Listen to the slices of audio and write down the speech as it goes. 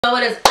So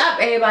what is up,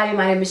 everybody?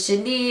 My name is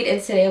Jeannide, and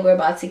today we're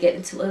about to get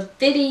into a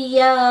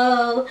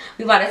video.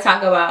 We about to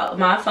talk about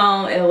my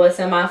phone and what's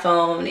in my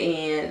phone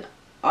and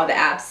all the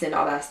apps and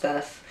all that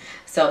stuff.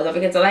 So don't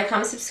forget to like,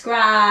 comment,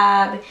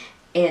 subscribe,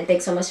 and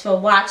thanks so much for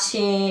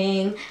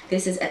watching.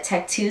 This is a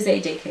Tech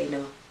Tuesday. JK,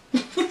 no.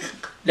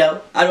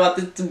 No, I don't want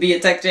this to be a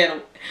tech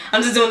channel.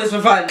 I'm just doing this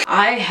for fun.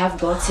 I have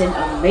gotten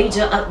a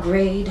major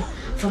upgrade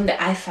from the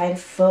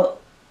iPhone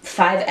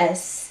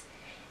 5S,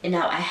 and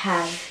now I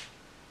have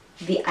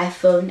the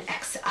iPhone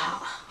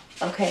XR.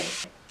 Okay,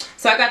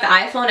 so I got the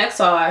iPhone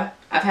XR.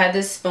 I've had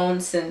this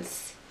phone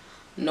since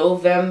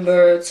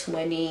November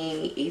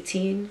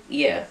 2018.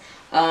 Yeah,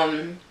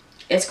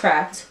 it's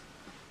cracked.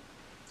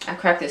 I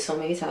cracked it so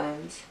many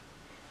times.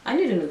 I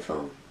need a new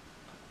phone.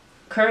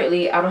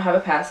 Currently, I don't have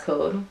a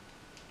passcode.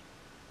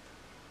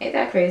 Ain't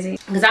that crazy?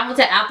 Because I went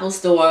to Apple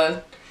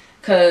Store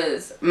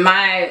because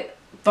my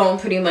phone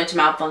pretty much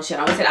malfunctioned.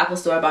 I went to the Apple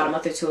Store about a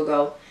month or two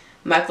ago.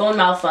 My phone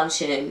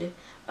malfunctioned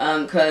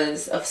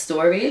because of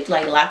storage,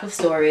 like lack of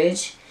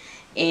storage.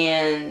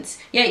 And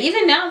yeah,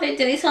 even now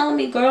they telling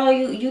me, girl,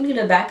 you need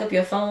to back up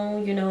your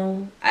phone, you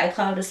know,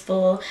 iCloud is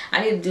full.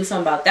 I need to do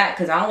something about that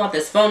because I don't want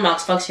this phone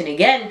malfunction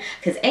again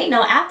because ain't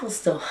no Apple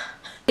Store.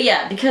 But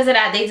yeah, because of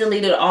that, they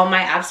deleted all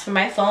my apps from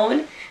my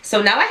phone.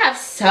 So now I have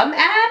some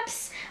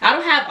apps. I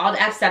don't have all the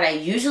apps that I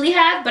usually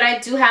have, but I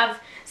do have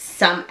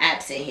some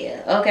apps in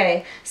here.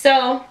 Okay,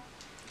 so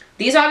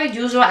these are the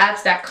usual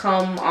apps that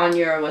come on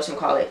your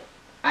whatchamacallit,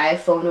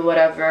 iPhone or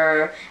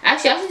whatever.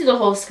 Actually, I should do the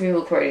whole screen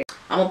recording.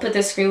 I'm gonna put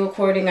the screen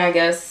recording, I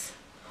guess,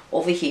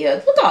 over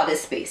here. Look at all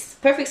this space.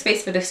 Perfect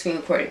space for the screen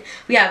recording.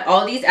 We have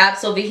all these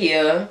apps over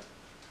here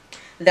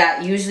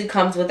that usually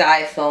comes with the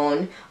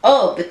iPhone.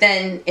 Oh, but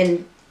then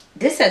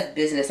this says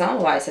business. I don't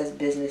know why it says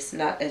business,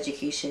 not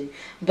education.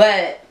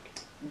 But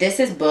this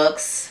is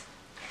books.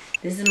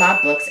 This is my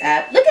books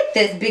app. Look at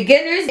this.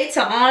 Beginners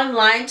to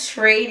online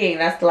trading.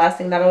 That's the last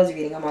thing that I was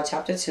reading. I'm on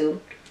chapter 2.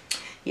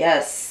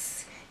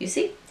 Yes. You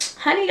see?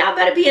 Honey, y'all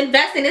better be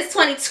investing. It's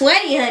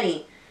 2020,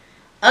 honey.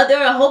 There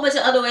are a whole bunch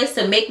of other ways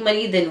to make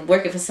money than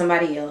working for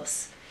somebody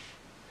else.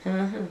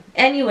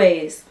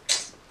 Anyways.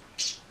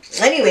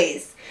 So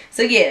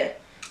yeah.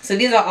 So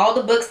these are all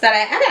the books that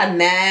I got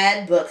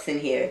mad books in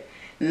here.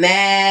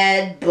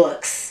 Mad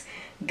books.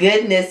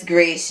 Goodness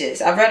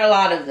gracious. I've read a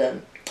lot of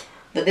them.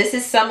 But this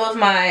is some of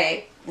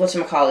my,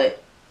 whatchamacallit,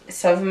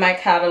 some of my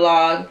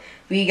catalog.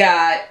 We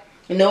got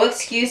No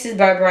Excuses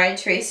by Brian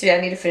Tracy. I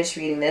need to finish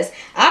reading this.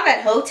 I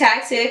read Hoe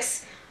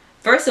Tactics.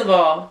 First of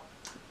all,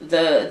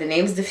 the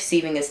name's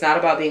deceiving. It's not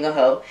about being a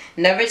hoe.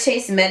 Never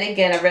Chase Men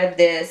Again. I read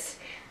this.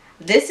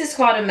 This is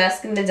called A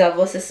Masking the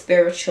Devil. It's a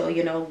spiritual,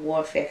 you know,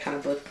 warfare kind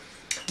of book.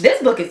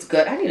 This book is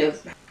good. I have to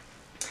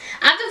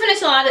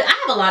finish I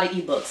have a lot of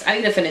ebooks. I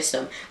need to finish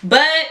them.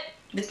 But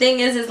the thing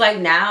is like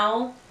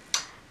now,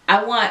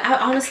 I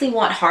honestly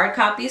want hard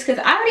copies because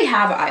I already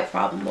have an eye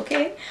problem,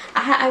 okay?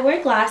 I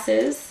wear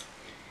glasses,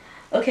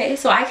 okay?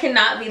 So I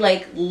cannot be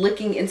like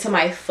looking into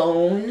my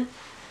phone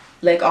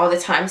like all the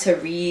time to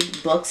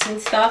read books and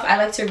stuff. I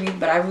like to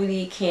read, but I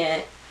really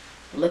can't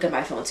look at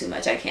my phone too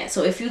much. I can't.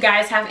 So if you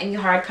guys have any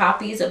hard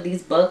copies of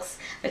these books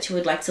that you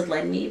would like to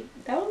lend me,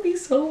 that would be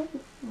so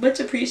much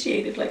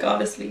appreciated. Like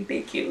honestly,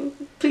 thank you.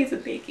 Please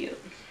and thank you.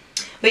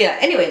 But yeah,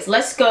 anyways,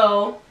 let's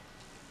go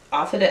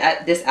off of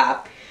this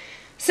app.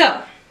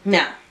 So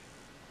now,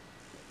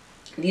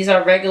 these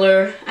are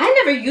regular. I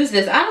never use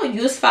this. I don't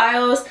use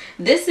files.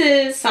 This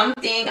is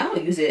something, I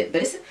don't use it,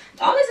 but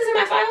all this is in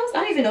my files. I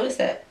didn't even notice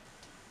that.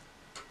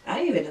 I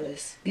didn't even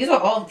notice. These are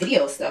all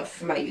video stuff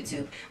from my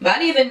YouTube, but I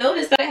didn't even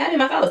notice that I had it in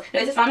my files.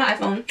 I just found my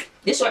iPhone.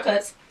 This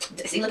shortcuts.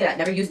 See, look at that.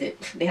 Never used it.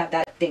 They have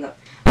that thing up.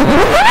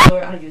 I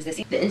don't use this.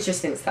 See, the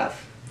interesting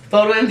stuff.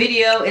 Photo and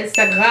video,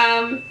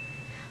 Instagram.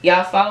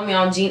 Y'all follow me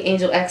on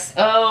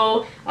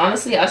JeanAngelXO.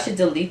 Honestly, I should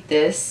delete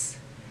this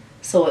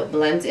so it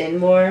blends in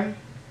more.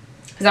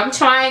 Because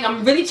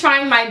I'm really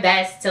trying my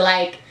best to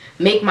like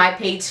make my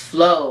page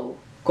flow.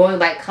 Going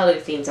by color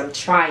themes. I'm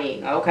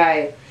trying,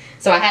 okay?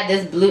 So I had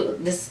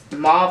this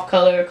mauve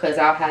color because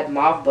I had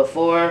mauve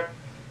before.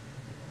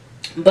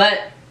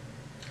 But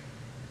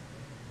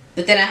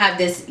then I have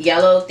this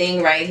yellow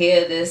thing right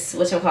here. This,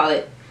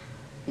 whatchamacallit,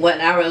 1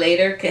 hour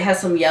later. It has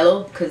some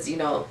yellow because, you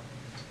know,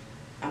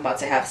 I'm about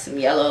to have some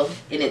yellow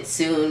in it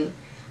soon.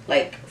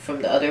 Like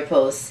from the other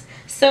posts.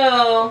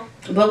 So,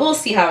 but we'll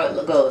see how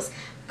it goes.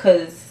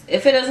 Because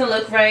if it doesn't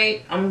look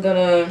right, I'm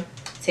gonna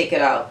take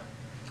it out.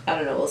 I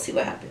don't know. We'll see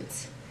what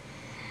happens.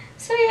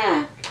 So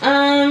yeah.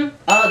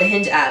 Oh, the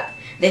Hinge app.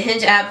 The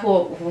Hinge app,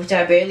 which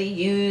I barely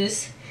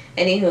use.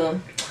 Anywho,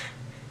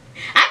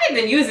 I haven't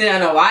been using it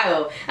in a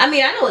while. I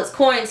mean, I know it's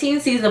quarantine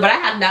season, but I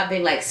have not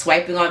been like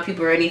swiping on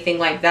people or anything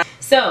like that.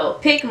 So,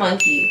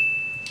 PicMonkey.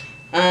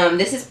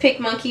 This is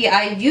PicMonkey.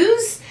 I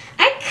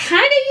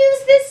kind of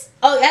use this.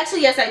 Oh,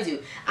 actually, yes, I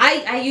do.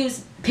 I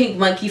use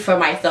PicMonkey for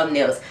my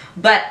thumbnails,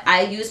 but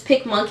I use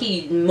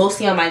PicMonkey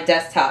mostly on my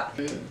desktop.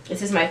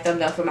 This is my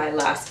thumbnail for my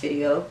last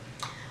video.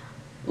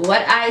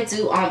 What I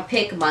do on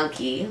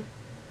PicMonkey,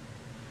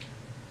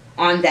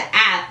 on the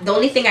app, the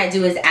only thing I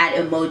do is add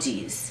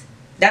emojis.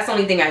 That's the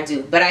only thing I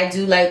do. But I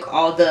do like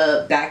all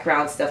the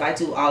background stuff. I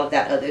do all of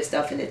that other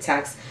stuff in the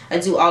text. I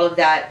do all of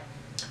that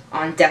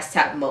on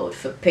desktop mode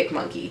for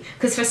PicMonkey.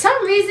 Because for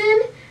some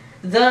reason,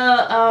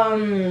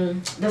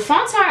 the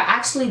fonts are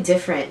actually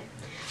different.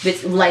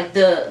 But like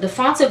the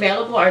fonts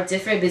available are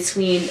different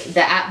between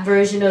the app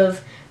version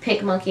of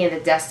PicMonkey and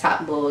the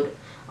desktop mode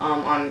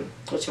on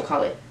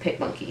whatchamacallit,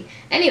 PicMonkey.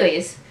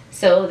 Anyways,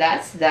 so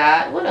that's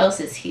that. What else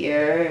is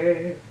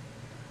here?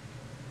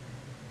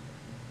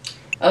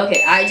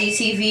 Okay,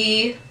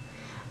 IGTV.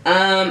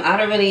 I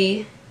don't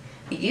really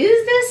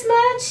use this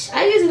much.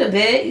 I use it a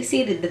bit. You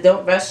see the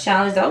Don't Rush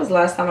challenge. That was the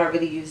last time I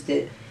really used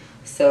it.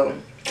 So,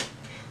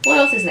 what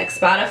else is next?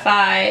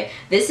 Spotify.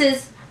 This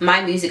is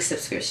my music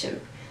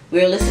subscription.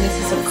 We're listening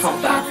to some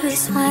compa.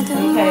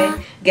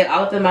 Okay, get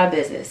all up in my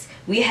business.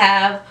 We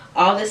have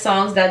all the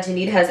songs that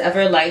Jeannide has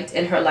ever liked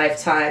in her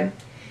lifetime.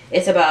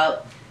 It's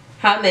about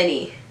how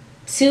many?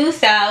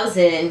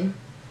 2,000.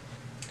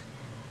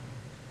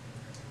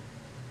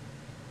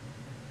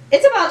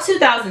 It's about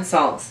 2,000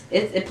 songs.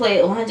 It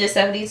played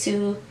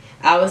 172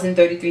 hours and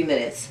 33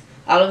 minutes.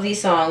 All of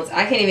these songs,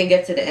 I can't even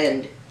get to the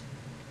end.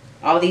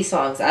 All these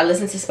songs. I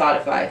listen to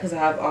Spotify because I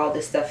have all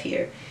this stuff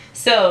here.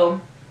 So,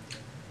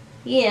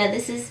 yeah,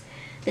 this is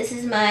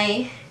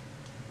my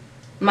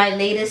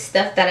latest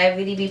stuff that I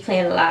really be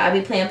playing a lot. I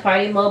be playing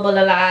Party Mobile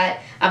a lot.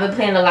 I've been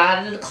playing a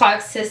lot of the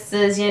Clark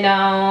sisters, you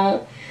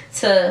know,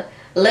 to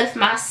lift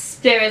my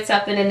spirits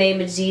up in the name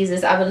of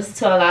Jesus. I've been listening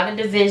to a lot of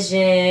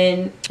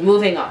Division.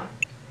 Moving on.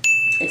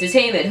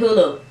 Entertainment,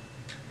 Hulu.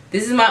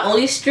 This is my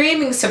only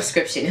streaming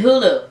subscription,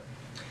 Hulu.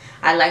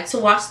 I like to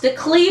watch the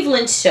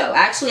Cleveland Show.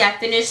 Actually, I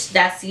finished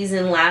that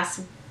season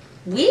last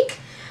week.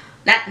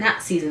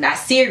 Not season, that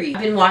series.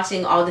 I've been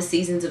watching all the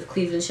seasons of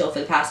Cleveland Show for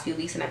the past few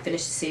weeks, and I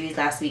finished the series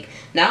last week.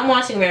 Now I'm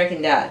watching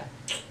American Dad.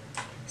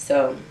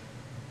 So,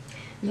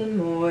 good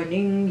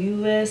morning,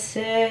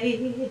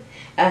 USA.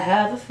 I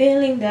have a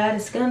feeling that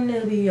it's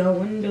gonna be a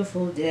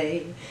wonderful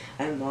day.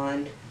 I'm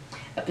on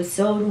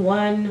episode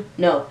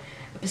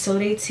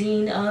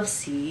 18 of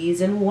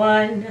season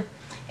 1.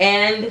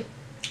 And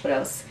what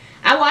else?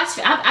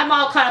 I'm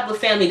all caught up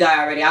with Family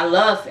Guy already. I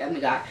love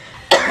Family Guy.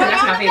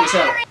 That's my favorite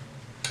show.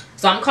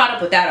 So I'm caught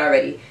up with that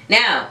already.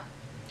 Now,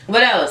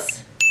 what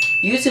else?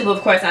 YouTube,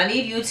 of course. I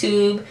need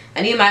YouTube.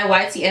 I need my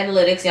YT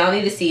analytics. Y'all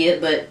need to see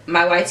it, but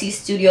my YT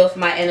studio for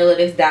my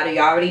analytics data.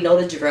 Y'all already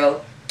know the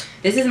drill.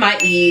 This is my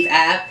Eve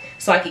app,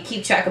 so I can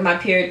keep track of my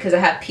period because I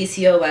have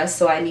PCOS,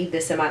 so I need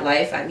this in my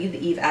life. I need the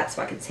Eve app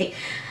so I can take...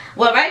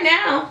 Well, right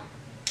now,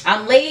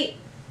 I'm late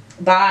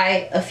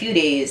by a few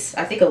days.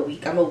 I think a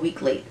week. I'm a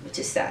week late, which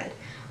is sad.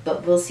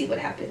 But we'll see what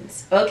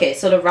happens. Okay,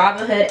 so the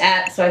Robinhood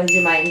app so I can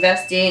do my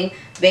investing.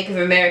 Bank of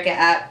America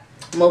app.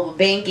 Mobile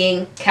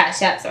banking.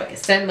 Cash app so I can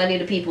send money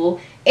to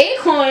people.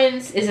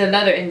 iPhones is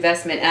another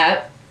investment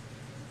app.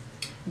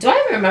 Do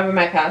I even remember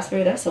my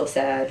password? That's so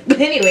sad.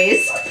 But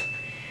anyways,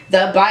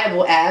 the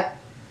Bible app.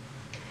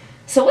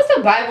 So what's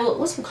the Bible?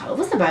 What's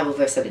the Bible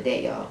verse of the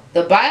day, y'all?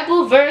 The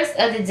Bible verse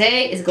of the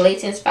day is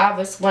Galatians 5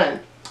 verse 1.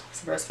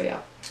 It's a verse for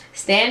y'all.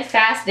 Stand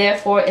fast,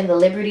 therefore, in the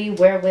liberty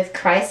wherewith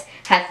Christ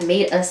hath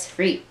made us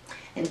free,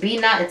 and be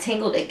not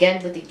entangled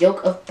again with the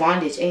yoke of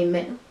bondage.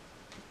 Amen.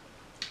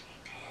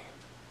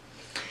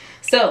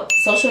 So,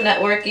 social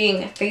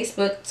networking,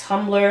 Facebook,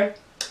 Tumblr.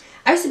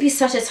 I used to be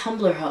such a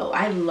Tumblr hoe.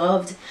 I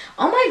loved...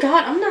 Oh my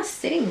God, I'm not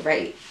sitting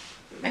right.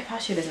 My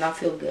posture does not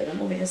feel good.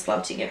 I'm over here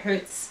slouching. It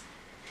hurts.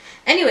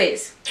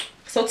 Anyways,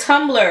 so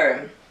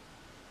Tumblr.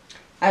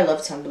 I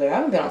love Tumblr. I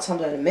haven't been on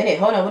Tumblr in a minute.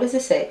 Hold on, what does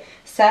it say?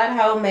 Sad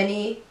how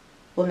many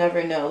will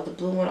never know. The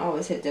blue one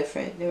always hit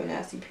different. They were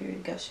nasty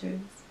period gushers.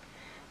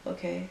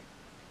 Okay.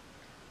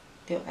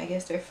 I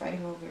guess they're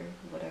fighting over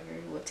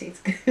what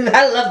tastes good.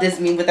 I love this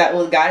meme with that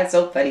old guy. It's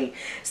so funny.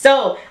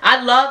 So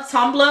I love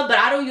Tumblr, but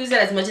I don't use it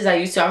as much as I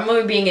used to. I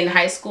remember being in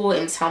high school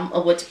in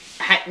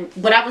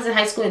when I was in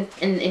high school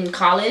in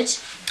college.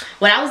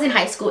 When I was in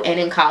high school and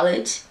in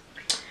college,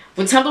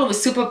 when Tumblr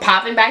was super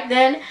popping back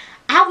then,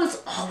 I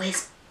was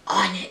always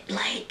on it.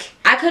 Like,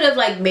 I could have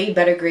like made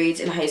better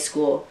grades in high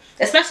school,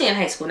 especially in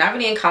high school. Not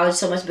really in college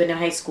so much, but in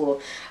high school.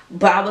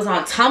 But I was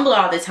on Tumblr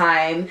all the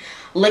time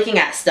looking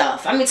at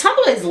stuff. I mean,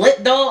 Tumblr is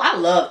lit though. I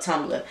love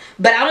Tumblr,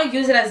 but I don't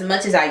use it as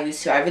much as I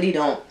used to. I really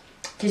don't,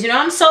 because you know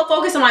I'm so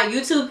focused on my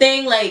YouTube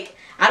thing. Like,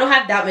 I don't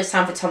have that much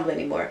time for Tumblr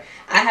anymore.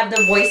 I have the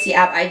Voicey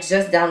app. I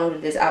just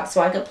downloaded this app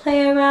so I could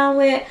play around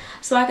with,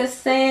 so I could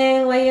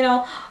sing, like, you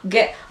know,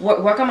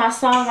 work on my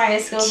songwriting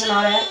skills and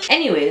all that.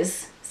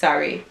 Anyways,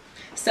 sorry.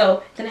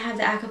 So then I have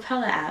the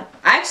acapella app.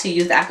 I actually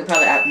use the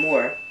acapella app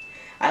more.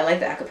 I like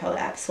the acapella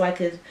app so I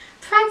could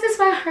practice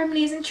my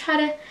harmonies and try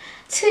to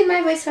tune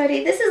my voice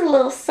already. This is a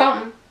little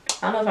something.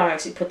 I don't know if I'll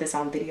actually put this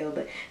on video,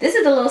 but this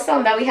is the little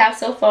something that we have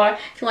so far.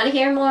 If you want to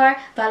hear more,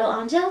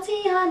 follow Angel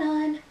Dion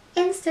on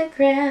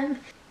Instagram.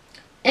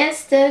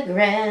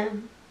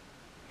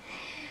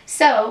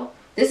 So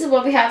this is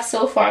what we have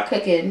so far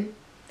cooking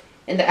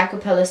in the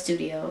acapella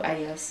studio, I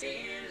guess.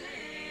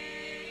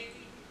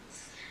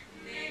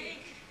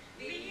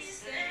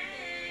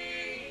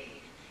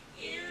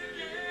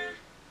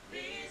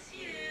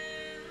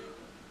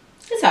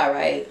 it's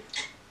alright.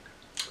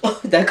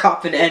 That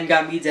cop in the end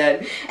got me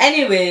dead.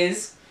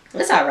 Anyways,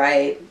 it's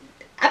alright.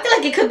 I feel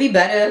like it could be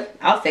better.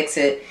 I'll fix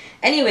it.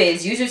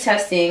 Anyways, user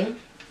testing.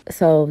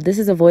 So this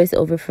is a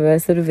voiceover for the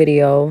rest of the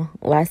video,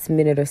 last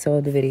minute or so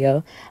of the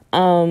video.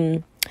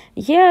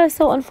 Yeah,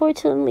 so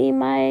unfortunately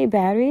my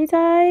battery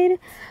died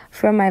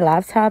from my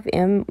laptop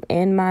and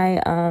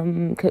my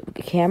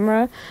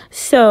camera.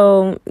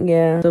 So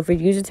yeah, so for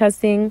user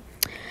testing,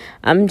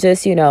 I'm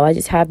just, I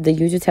just have the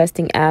user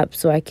testing app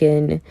so I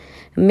can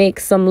make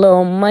some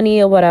little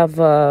money or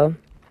whatever.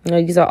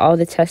 These are all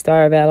the tests that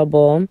are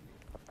available.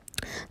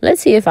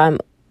 Let's see if I'm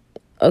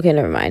okay,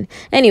 never mind.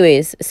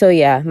 Anyways, so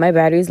yeah, my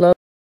battery's low.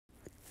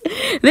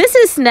 This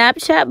is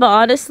Snapchat, but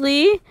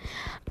honestly,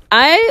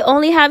 I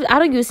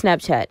don't use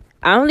Snapchat.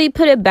 I only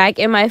put it back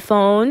in my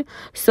phone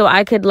so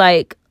I could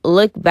like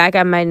look back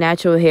at my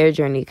natural hair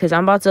journey, because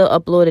I'm about to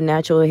upload a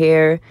natural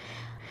hair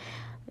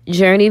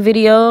journey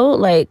video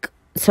like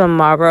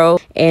tomorrow,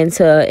 and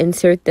to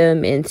insert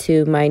them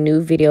into my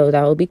new video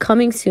that will be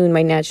coming soon,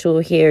 my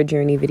natural hair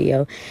journey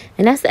video.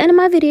 And that's the end of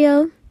my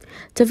video.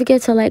 Don't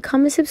forget to like,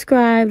 comment,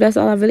 subscribe. That's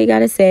all I really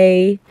gotta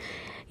say.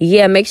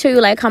 Yeah, make sure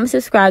you like, comment,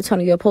 subscribe, turn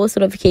on your post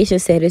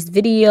notifications, share this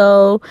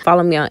video.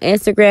 Follow me on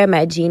Instagram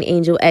at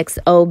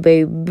JeanAngelXO,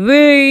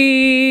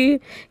 baby.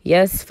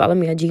 Yes, follow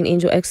me at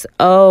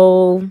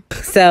JeanAngelXO.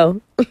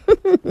 So,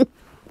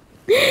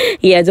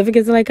 yeah, don't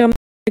forget to like,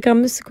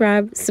 comment,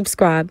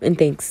 subscribe, and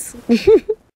thanks.